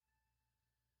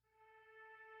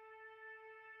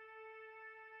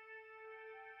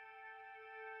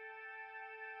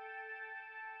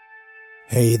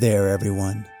Hey there,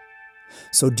 everyone.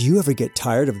 So do you ever get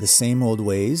tired of the same old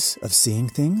ways of seeing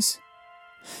things?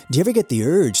 Do you ever get the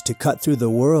urge to cut through the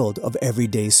world of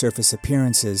everyday surface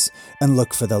appearances and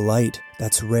look for the light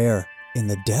that's rare in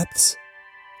the depths?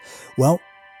 Well,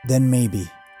 then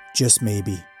maybe, just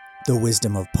maybe, the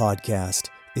Wisdom of Podcast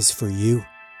is for you.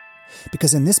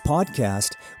 Because in this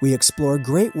podcast, we explore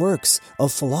great works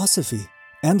of philosophy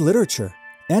and literature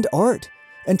and art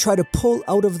and try to pull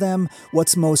out of them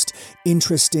what's most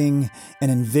interesting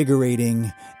and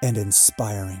invigorating and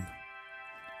inspiring.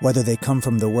 Whether they come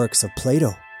from the works of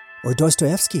Plato or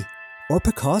Dostoevsky or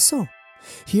Picasso,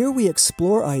 here we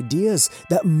explore ideas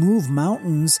that move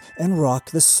mountains and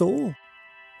rock the soul.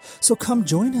 So come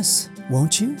join us,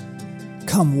 won't you?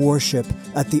 Come worship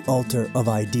at the altar of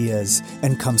ideas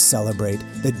and come celebrate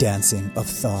the dancing of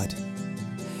thought.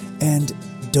 And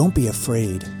don't be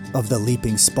afraid of the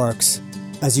leaping sparks,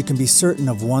 as you can be certain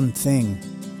of one thing: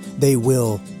 they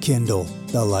will kindle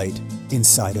the light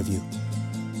inside of you.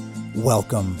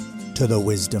 Welcome to the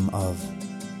Wisdom of.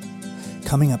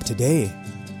 Coming up today,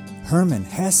 Hermann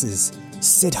Hesse's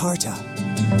Siddhartha.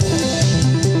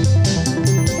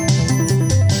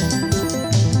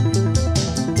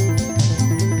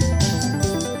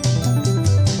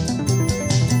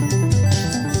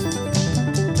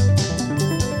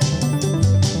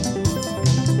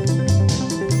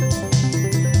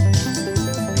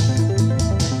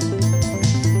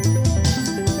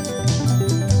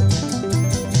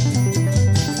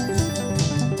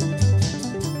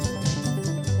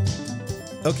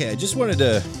 Okay, I just wanted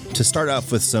to start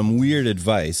off with some weird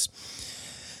advice.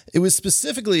 It was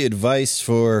specifically advice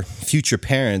for future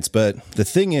parents, but the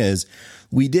thing is,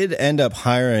 we did end up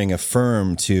hiring a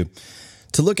firm to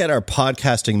look at our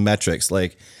podcasting metrics,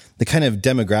 like the kind of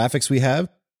demographics we have.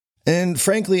 And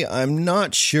frankly, I'm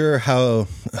not sure how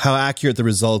accurate the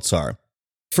results are.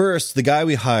 First, the guy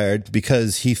we hired,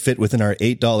 because he fit within our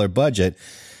 $8 budget,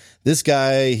 this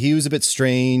guy, he was a bit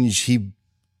strange. He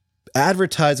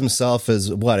advertised himself as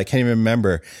I can't even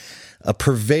remember, a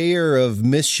purveyor of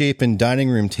misshapen dining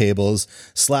room tables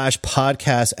 /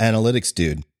 podcast analytics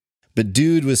dude. But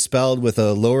dude was spelled with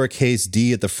a lowercase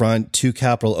d at the front, 2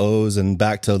 capital O's, and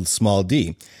back to small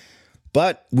d.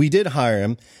 But we did hire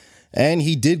him, and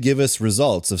he did give us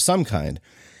results of some kind.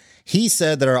 He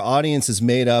said that our audience is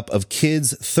made up of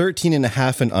kids 13 and a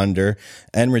half and under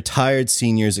and retired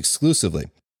seniors exclusively.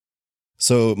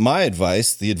 So my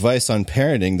advice, the advice on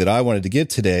parenting that I wanted to give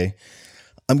today,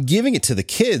 I'm giving it to the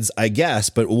kids, I guess,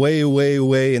 but way, way,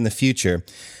 way in the future.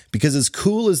 Because as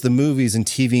cool as the movies and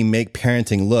TV make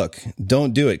parenting look,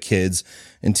 don't do it, kids,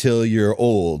 until you're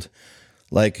old.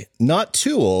 Like, not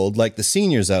too old, like the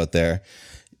seniors out there.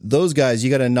 Those guys,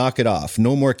 you got to knock it off.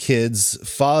 No more kids.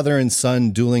 Father and son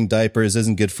dueling diapers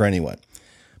isn't good for anyone.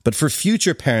 But for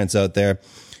future parents out there,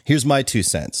 here's my 2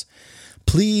 cents.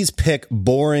 Please pick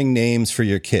boring names for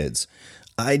your kids.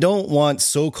 I don't want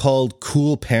so-called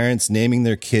cool parents naming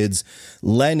their kids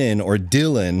Lennon or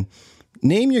Dylan.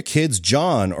 Name your kids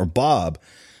John or Bob.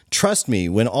 Trust me,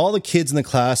 when all the kids in the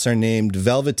class are named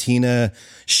Velvetina,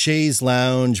 Shays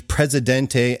Lounge,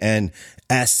 Presidente, and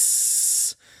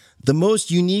S, the most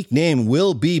unique name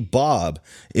will be Bob.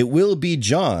 It will be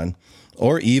John,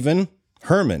 or even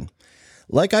Herman.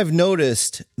 Like I've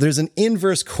noticed, there's an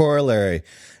inverse corollary.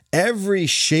 Every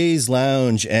Shays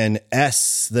Lounge and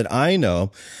S that I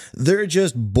know, they're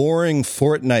just boring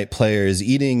Fortnite players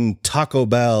eating Taco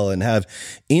Bell and have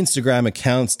Instagram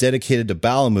accounts dedicated to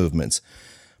bowel movements.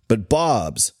 But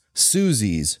Bob's,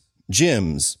 Susie's,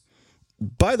 Jim's.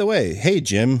 By the way, hey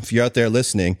Jim, if you're out there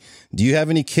listening, do you have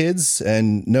any kids?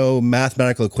 And no,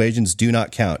 mathematical equations do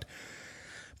not count.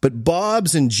 But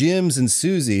Bob's and Jim's and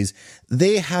Susie's,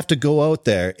 they have to go out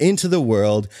there into the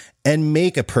world and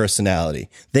make a personality.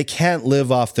 They can't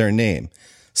live off their name.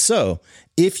 So,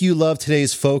 if you love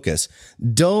today's focus,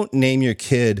 don't name your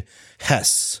kid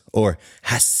Hess or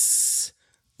Hess.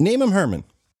 Name him Herman.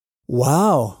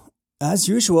 Wow. As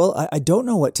usual, I don't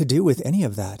know what to do with any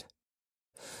of that.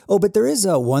 Oh, but there is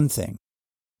one thing.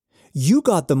 You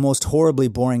got the most horribly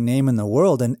boring name in the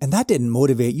world, and that didn't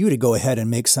motivate you to go ahead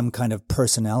and make some kind of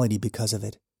personality because of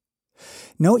it.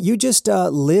 No, you just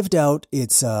lived out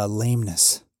its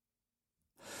lameness.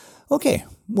 Okay,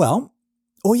 well,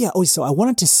 so I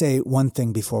wanted to say one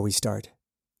thing before we start.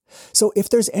 So if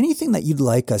there's anything that you'd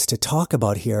like us to talk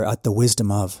about here at the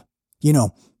Wisdom of,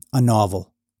 a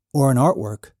novel, or an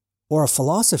artwork, or a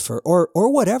philosopher, or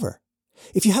whatever,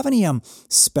 if you have any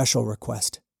special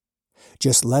request,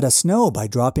 just let us know by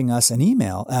dropping us an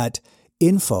email at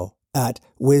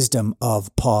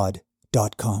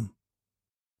info@wisdomofpod.com.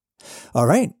 All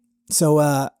right,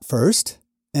 so first,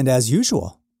 and as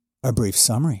usual, A brief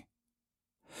summary.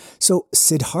 So,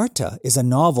 Siddhartha is a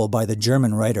novel by the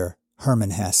German writer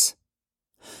Hermann Hesse.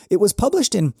 It was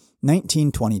published in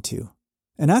 1922,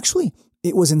 and actually,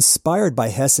 it was inspired by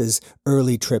Hesse's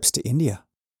early trips to India.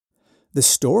 The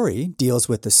story deals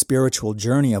with the spiritual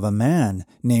journey of a man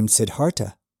named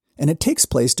Siddhartha, and it takes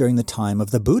place during the time of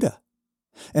the Buddha.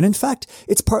 And in fact,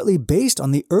 it's partly based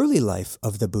on the early life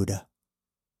of the Buddha.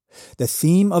 The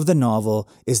theme of the novel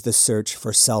is the search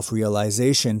for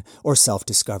self-realization or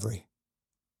self-discovery.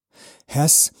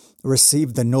 Hesse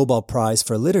received the Nobel Prize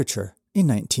for Literature in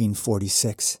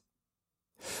 1946.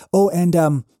 Oh,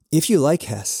 and if you like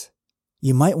Hesse,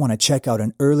 you might want to check out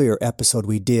an earlier episode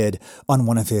we did on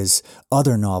one of his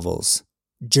other novels,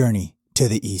 Journey to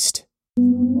the East.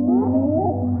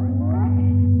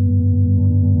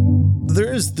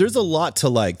 There's a lot to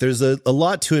like. There's a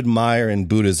lot to admire in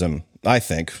Buddhism, I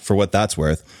think, for what that's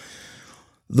worth.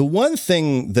 The one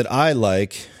thing that I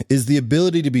like is the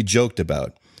ability to be joked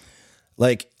about.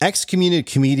 Like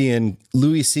excommunicated comedian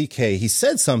Louis C.K., he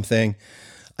said something.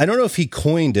 I don't know if he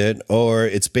coined it or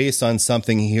it's based on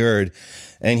something he heard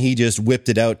and he just whipped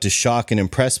it out to shock and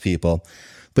impress people.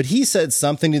 But he said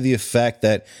something to the effect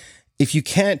that if you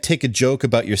can't take a joke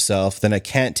about yourself, then I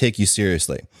can't take you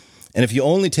seriously. And if you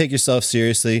only take yourself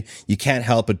seriously, you can't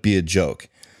help but be a joke.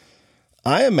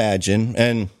 I imagine,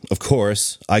 and of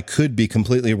course, I could be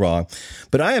completely wrong,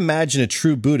 but I imagine a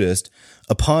true Buddhist,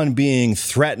 upon being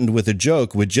threatened with a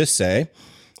joke, would just say,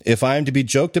 if I am to be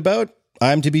joked about,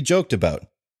 I am to be joked about.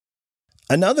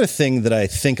 Another thing that I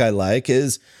think I like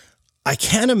is I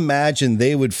can't imagine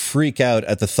they would freak out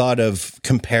at the thought of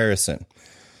comparison.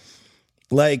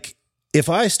 Like, if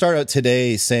I start out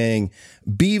today saying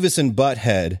Beavis and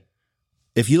Butthead,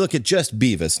 if you look at just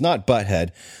Beavis, not Butthead,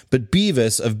 but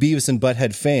Beavis of Beavis and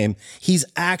Butthead fame, he's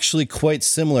actually quite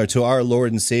similar to our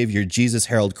Lord and Savior, Jesus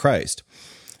Harold Christ.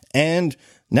 And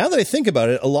now that I think about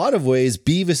it, a lot of ways,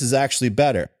 Beavis is actually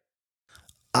better.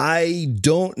 I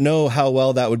don't know how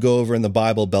well that would go over in the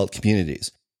Bible Belt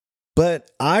communities.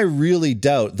 But I really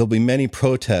doubt there'll be many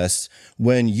protests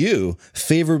when you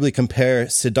favorably compare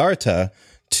Siddhartha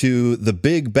to the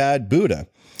big bad Buddha.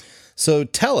 So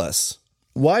tell us,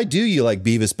 why do you like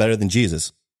Beavis better than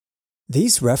Jesus?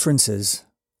 These references,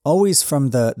 always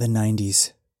from the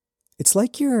 90s, it's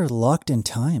like you're locked in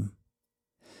time.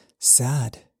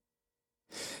 Sad.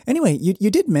 Anyway, you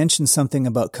did mention something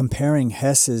about comparing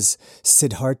Hesse's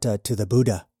Siddhartha to the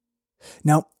Buddha.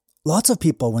 Now, lots of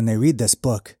people, when they read this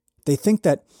book, they think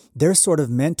that they're sort of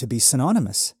meant to be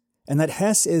synonymous, and that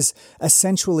Hesse is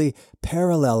essentially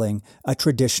paralleling a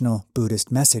traditional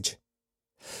Buddhist message.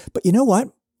 But you know what?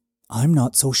 I'm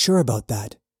not so sure about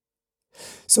that.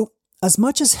 So, as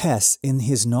much as Hesse in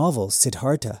his novel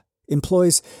Siddhartha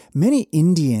employs many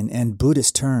Indian and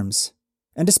Buddhist terms,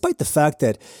 and despite the fact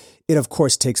that it of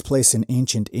course takes place in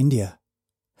ancient India,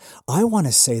 I want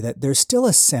to say that there's still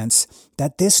a sense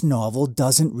that this novel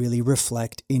doesn't really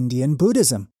reflect Indian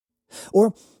Buddhism.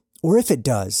 Or if it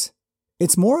does,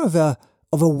 it's more of a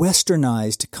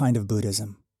westernized kind of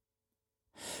Buddhism.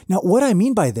 Now, what I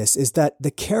mean by this is that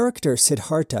the character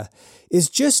Siddhartha is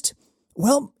just,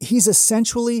 well, he's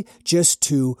essentially just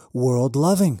too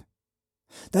world-loving.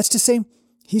 That's to say,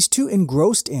 he's too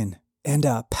engrossed in and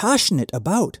passionate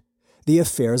about the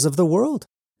affairs of the world,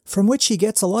 from which he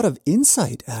gets a lot of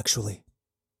insight, actually.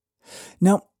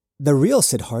 Now, the real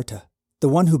Siddhartha, the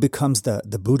one who becomes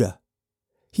the Buddha,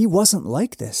 he wasn't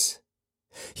like this.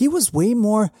 He was way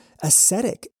more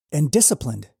ascetic and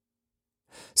disciplined.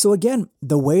 So again,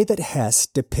 the way that Hesse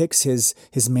depicts his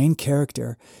main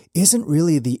character isn't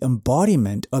really the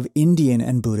embodiment of Indian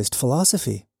and Buddhist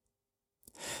philosophy.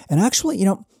 And actually,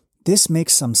 this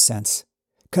makes some sense,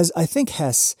 because I think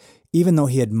Hesse, even though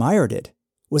he admired it,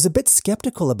 was a bit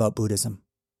skeptical about Buddhism.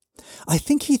 I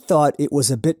think he thought it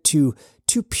was a bit too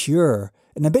pure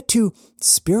and a bit too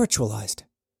spiritualized.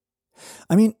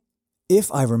 I mean,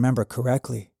 if I remember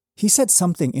correctly, he said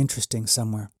something interesting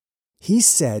somewhere. He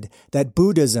said that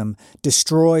Buddhism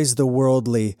destroys the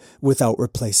worldly without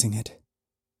replacing it.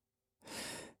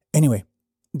 Anyway,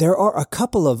 there are a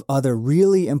couple of other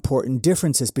really important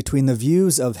differences between the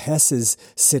views of Hesse's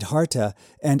Siddhartha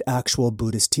and actual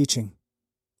Buddhist teaching.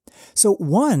 So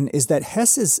one is that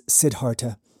Hesse's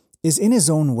Siddhartha is in his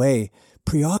own way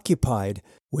preoccupied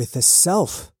with the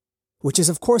self, which is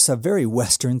of course a very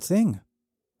Western thing.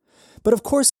 But of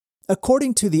course,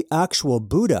 according to the actual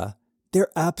Buddha, there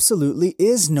absolutely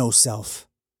is no self.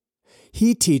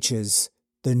 He teaches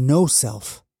the no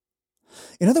self.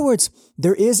 In other words,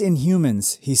 there is in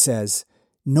humans, he says,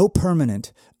 no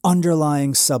permanent,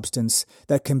 underlying substance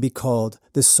that can be called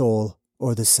the soul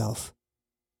or the self.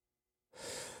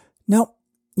 Now,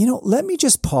 let me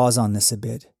just pause on this a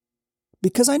bit,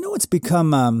 because I know it's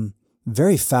become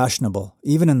very fashionable,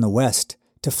 even in the West,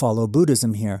 to follow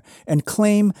Buddhism here and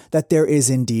claim that there is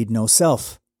indeed no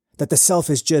self, that the self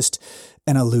is just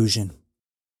an illusion.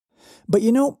 But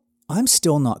I'm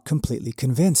still not completely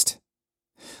convinced.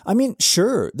 I mean,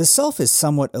 sure, the self is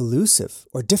somewhat elusive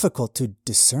or difficult to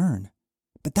discern,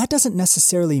 but that doesn't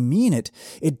necessarily mean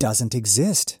it doesn't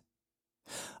exist.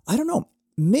 I don't know,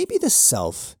 maybe the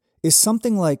self is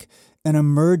something like an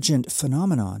emergent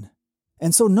phenomenon,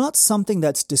 and so not something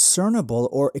that's discernible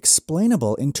or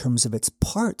explainable in terms of its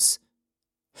parts.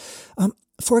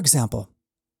 For example,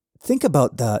 think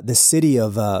about the city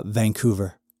of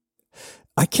Vancouver.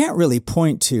 I can't really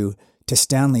point to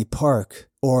Stanley Park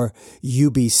or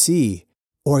UBC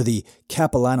or the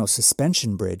Capilano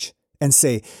Suspension Bridge and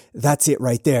say, that's it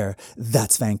right there,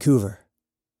 that's Vancouver.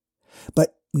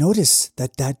 But notice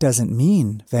that doesn't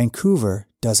mean Vancouver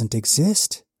doesn't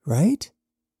exist, right?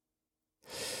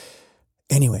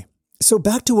 Anyway, so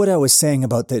back to what I was saying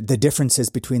about the differences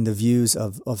between the views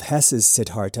of Hesse's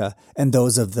Siddhartha and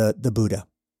those of the Buddha.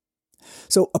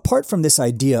 So apart from this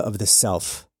idea of the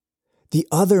self, the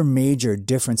other major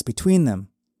difference between them,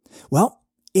 well,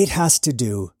 it has to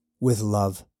do with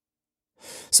love.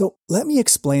 So let me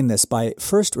explain this by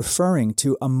first referring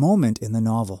to a moment in the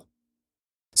novel.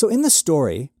 So in the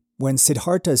story, when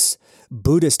Siddhartha's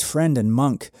Buddhist friend and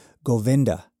monk,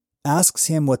 Govinda, asks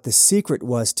him what the secret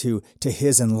was to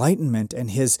his enlightenment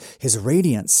and his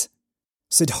radiance,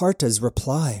 Siddhartha's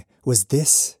reply was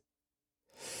this: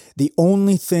 "The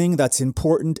only thing that's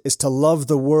important is to love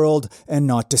the world and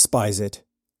not despise it.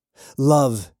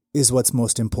 Love is what's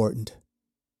most important."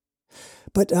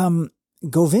 But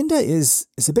Govinda is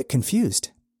a bit confused.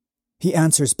 He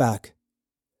answers back,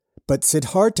 "But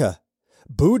Siddhartha,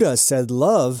 Buddha said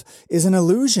love is an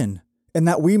illusion and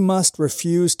that we must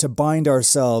refuse to bind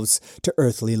ourselves to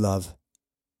earthly love."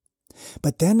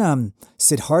 But then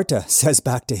Siddhartha says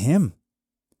back to him,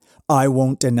 "I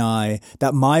won't deny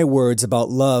that my words about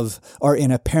love are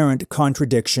in apparent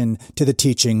contradiction to the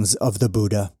teachings of the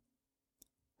Buddha."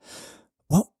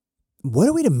 Well, what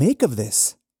are we to make of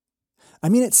this? I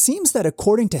mean, it seems that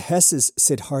according to Hesse's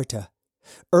Siddhartha,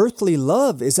 earthly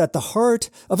love is at the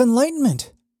heart of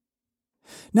enlightenment.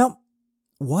 Now,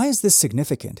 why is this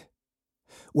significant?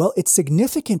 Well, it's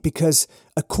significant because,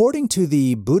 according to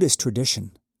the Buddhist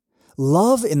tradition,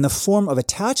 love in the form of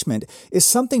attachment is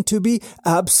something to be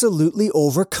absolutely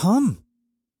overcome.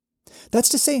 That's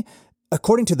to say,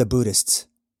 according to the Buddhists,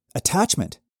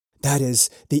 attachment, that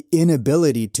is, the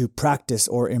inability to practice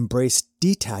or embrace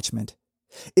detachment,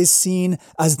 is seen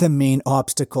as the main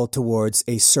obstacle towards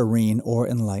a serene or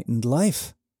enlightened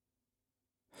life.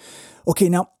 Okay,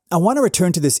 now, I want to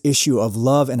return to this issue of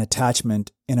love and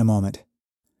attachment in a moment.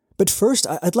 But first,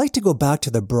 I'd like to go back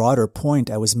to the broader point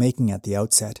I was making at the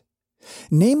outset.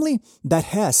 Namely, that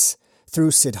Hesse,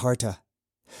 through Siddhartha,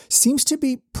 seems to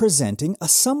be presenting a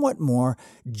somewhat more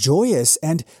joyous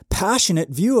and passionate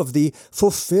view of the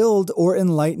fulfilled or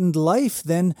enlightened life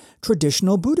than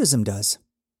traditional Buddhism does.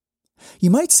 You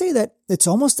might say that it's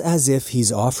almost as if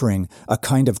he's offering a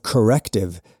kind of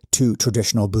corrective to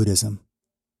traditional Buddhism.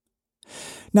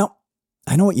 Now,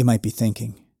 I know what you might be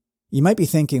thinking. You might be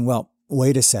thinking, well,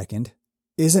 wait a second,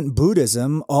 isn't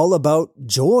Buddhism all about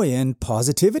joy and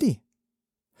positivity?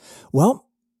 Well,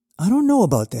 I don't know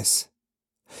about this.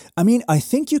 I mean, I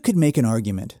think you could make an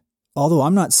argument, although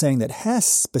I'm not saying that Hesse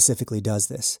specifically does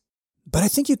this, but I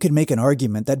think you could make an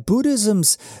argument that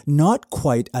Buddhism's not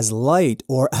quite as light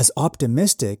or as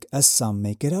optimistic as some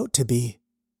make it out to be.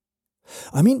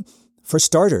 I mean, for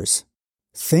starters,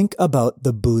 think about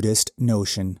the Buddhist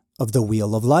notion of the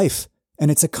wheel of life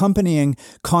and its accompanying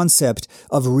concept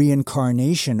of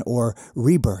reincarnation or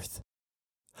rebirth.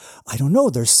 I don't know,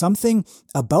 there's something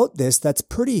about this that's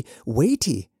pretty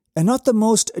weighty and not the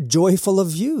most joyful of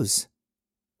views.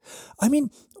 I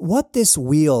mean, what this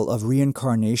wheel of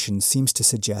reincarnation seems to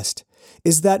suggest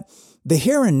is that the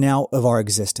here and now of our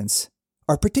existence,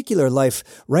 our particular life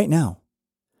right now,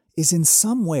 is in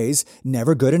some ways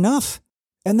never good enough,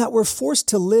 and that we're forced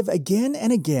to live again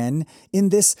and again in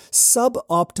this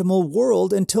suboptimal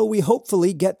world until we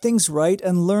hopefully get things right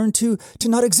and learn to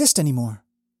not exist anymore.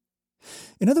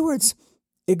 In other words,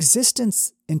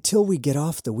 existence until we get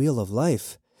off the wheel of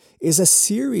life is a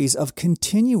series of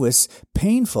continuous,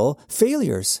 painful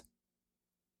failures.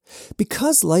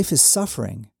 Because life is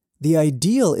suffering, the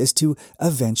ideal is to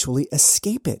eventually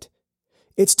escape it.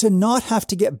 It's to not have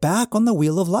to get back on the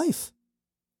wheel of life.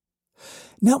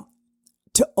 Now,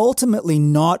 to ultimately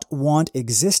not want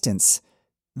existence,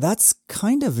 that's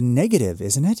kind of negative,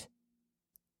 isn't it?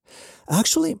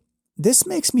 Actually, this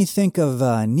makes me think of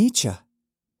Nietzsche.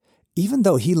 Even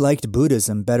though he liked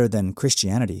Buddhism better than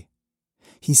Christianity,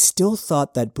 he still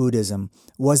thought that Buddhism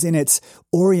was in its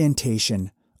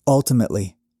orientation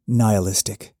ultimately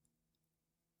nihilistic.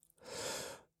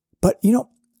 But,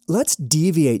 let's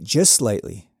deviate just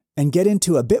slightly and get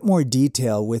into a bit more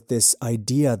detail with this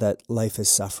idea that life is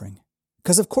suffering.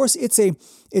 Because, of course, it's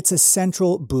a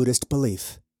central Buddhist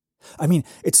belief. I mean,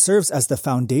 it serves as the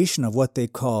foundation of what they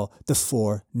call the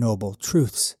Four Noble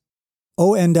Truths.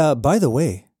 Oh, and by the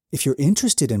way, if you're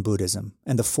interested in Buddhism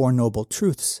and the Four Noble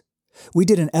Truths, we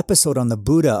did an episode on the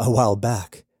Buddha a while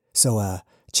back, so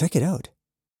check it out.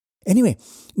 Anyway,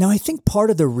 now I think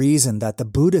part of the reason that the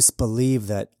Buddhists believe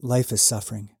that life is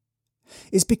suffering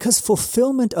is because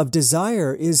fulfillment of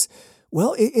desire is,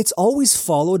 well, it's always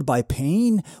followed by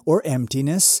pain or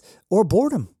emptiness or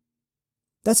boredom.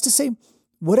 That's to say,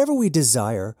 whatever we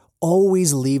desire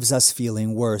always leaves us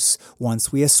feeling worse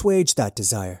once we assuage that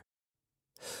desire.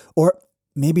 Or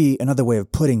maybe another way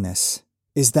of putting this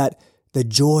is that the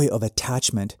joy of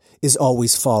attachment is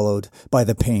always followed by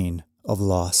the pain of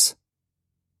loss.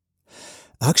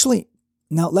 Actually,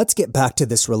 now let's get back to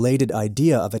this related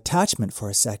idea of attachment for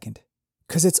a second,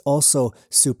 because it's also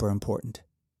super important.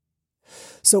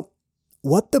 So,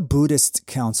 what the Buddhists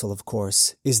counsel, of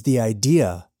course, is the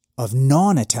idea of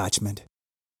non-attachment.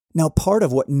 Now, part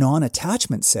of what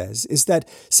non-attachment says is that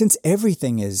since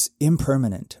everything is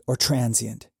impermanent or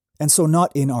transient, and so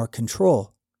not in our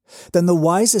control, then the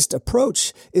wisest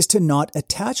approach is to not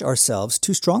attach ourselves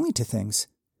too strongly to things,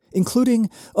 including,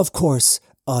 of course,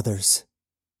 others.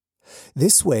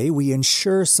 This way, we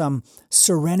ensure some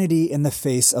serenity in the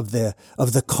face of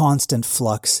the constant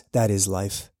flux that is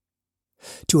life.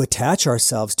 To attach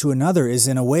ourselves to another is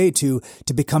in a way to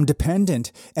become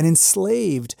dependent and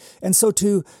enslaved, and so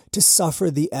to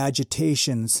suffer the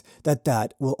agitations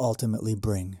that will ultimately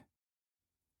bring.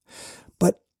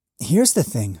 But here's the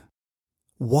thing.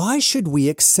 Why should we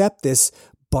accept this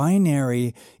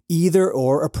binary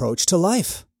either-or approach to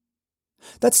life?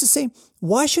 That's to say,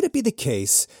 why should it be the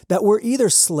case that we're either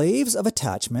slaves of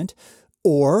attachment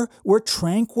or we're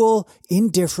tranquil,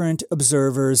 indifferent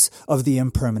observers of the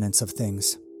impermanence of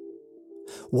things?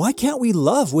 Why can't we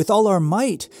love with all our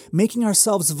might, making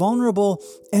ourselves vulnerable,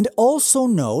 and also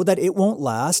know that it won't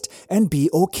last and be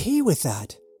okay with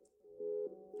that?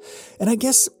 And I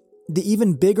guess the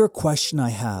even bigger question I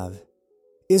have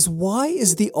is, why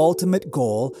is the ultimate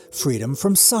goal freedom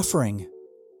from suffering?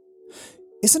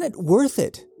 Isn't it worth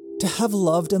it to have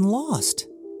loved and lost?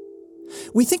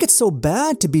 We think it's so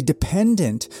bad to be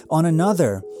dependent on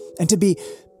another and to be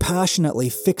passionately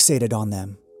fixated on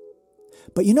them.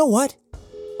 But you know what?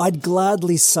 I'd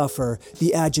gladly suffer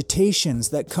the agitations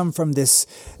that come from this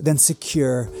than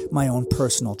secure my own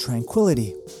personal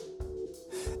tranquility.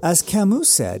 As Camus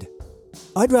said,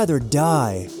 I'd rather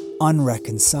die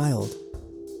unreconciled.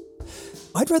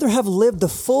 I'd rather have lived the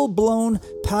full-blown,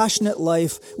 passionate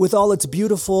life with all its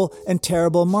beautiful and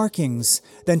terrible markings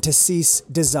than to cease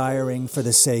desiring for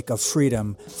the sake of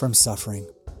freedom from suffering.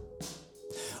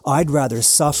 I'd rather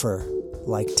suffer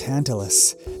like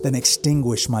Tantalus than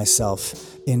extinguish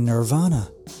myself in nirvana.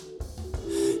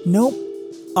 Nope,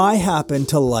 I happen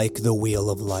to like the wheel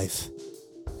of life.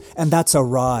 And that's a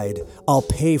ride I'll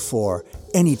pay for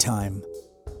anytime.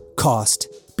 Cost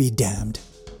be damned.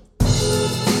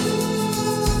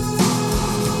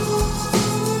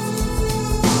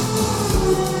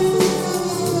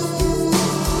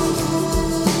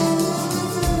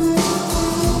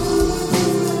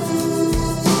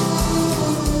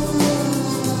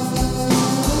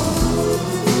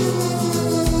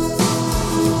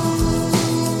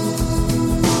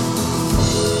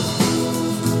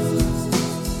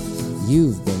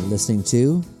 You've been listening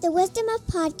to The Wisdom of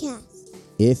Podcast.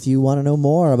 If you want to know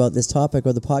more about this topic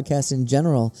or the podcast in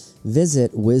general,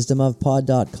 visit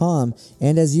wisdomofpod.com.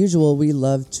 And as usual, we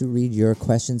love to read your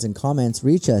questions and comments.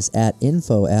 Reach us at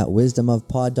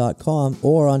info@wisdomofpod.com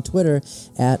or on Twitter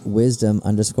at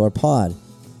wisdom_pod.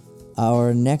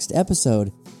 Our next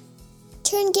episode.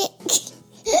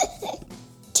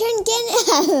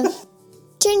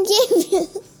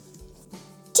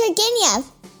 Turgenev.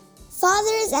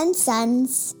 Fathers and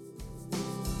Sons.